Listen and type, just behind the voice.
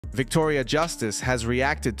Victoria Justice has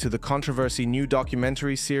reacted to the controversy new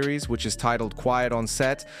documentary series which is titled Quiet on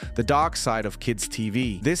Set, The Dark Side of Kids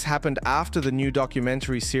TV. This happened after the new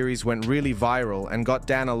documentary series went really viral and got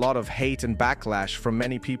Dan a lot of hate and backlash from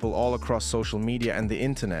many people all across social media and the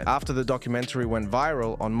internet. After the documentary went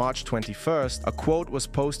viral on March 21st, a quote was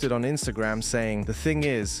posted on Instagram saying, "The thing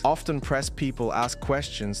is, often press people ask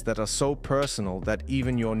questions that are so personal that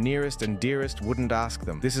even your nearest and dearest wouldn't ask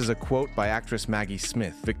them." This is a quote by actress Maggie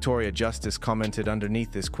Smith. Victoria Justice commented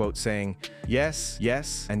underneath this quote saying, "Yes,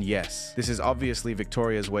 yes, and yes." This is obviously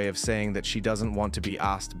Victoria's way of saying that she doesn't want to be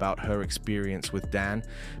asked about her experience with Dan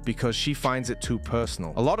because she finds it too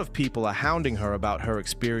personal. A lot of people are hounding her about her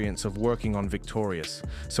experience of working on Victorious,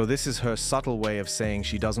 so this is her subtle way of saying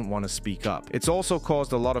she doesn't want to speak up. It's also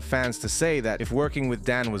caused a lot of fans to say that if working with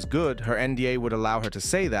Dan was good, her NDA would allow her to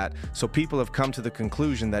say that, so people have come to the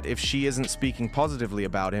conclusion that if she isn't speaking positively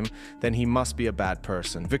about him, then he must be a bad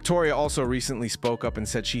person. Victoria also recently spoke up and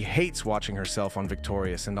said she hates watching herself on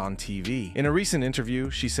Victorious and on TV. In a recent interview,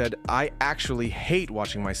 she said, "I actually hate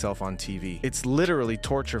watching myself on TV. It's literally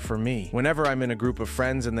torture for me. Whenever I'm in a group of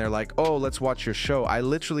friends and they're like, 'Oh, let's watch your show,' I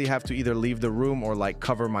literally have to either leave the room or like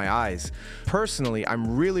cover my eyes. Personally,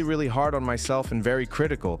 I'm really hard on myself and very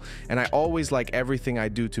critical, and I always like everything I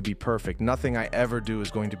do to be perfect. Nothing I ever do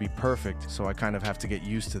is going to be perfect, so I kind of have to get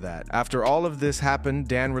used to that." After all of this happened,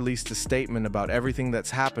 Dan released a statement about everything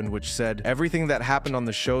that's happened, which said, "Everything that happened on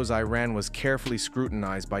the shows I ran was carefully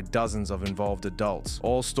scrutinized by dozens of involved adults.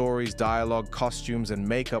 All stories, dialogue, costumes, and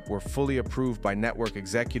makeup were fully approved by network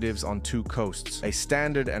executives on 2 coasts. A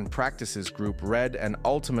standard and practices group read and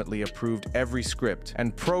ultimately approved every script,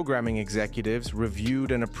 and programming executives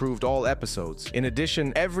reviewed and approved all episodes. In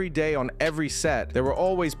addition, every day on every set, there were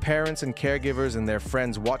always parents and caregivers and their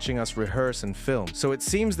friends watching us rehearse and film." So it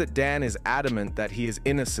seems that Dan is adamant that he is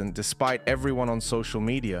innocent despite everyone on social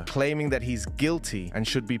media claiming that he's guilty and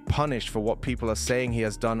should be punished for what people are saying he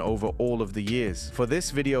has done over all of the years. For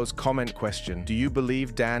this video's comment question, do you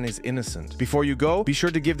believe Dan is innocent? Before you go, be sure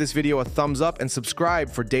to give this video a thumbs up and subscribe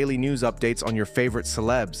for daily news updates on your favorite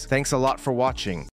celebs. Thanks a lot for watching.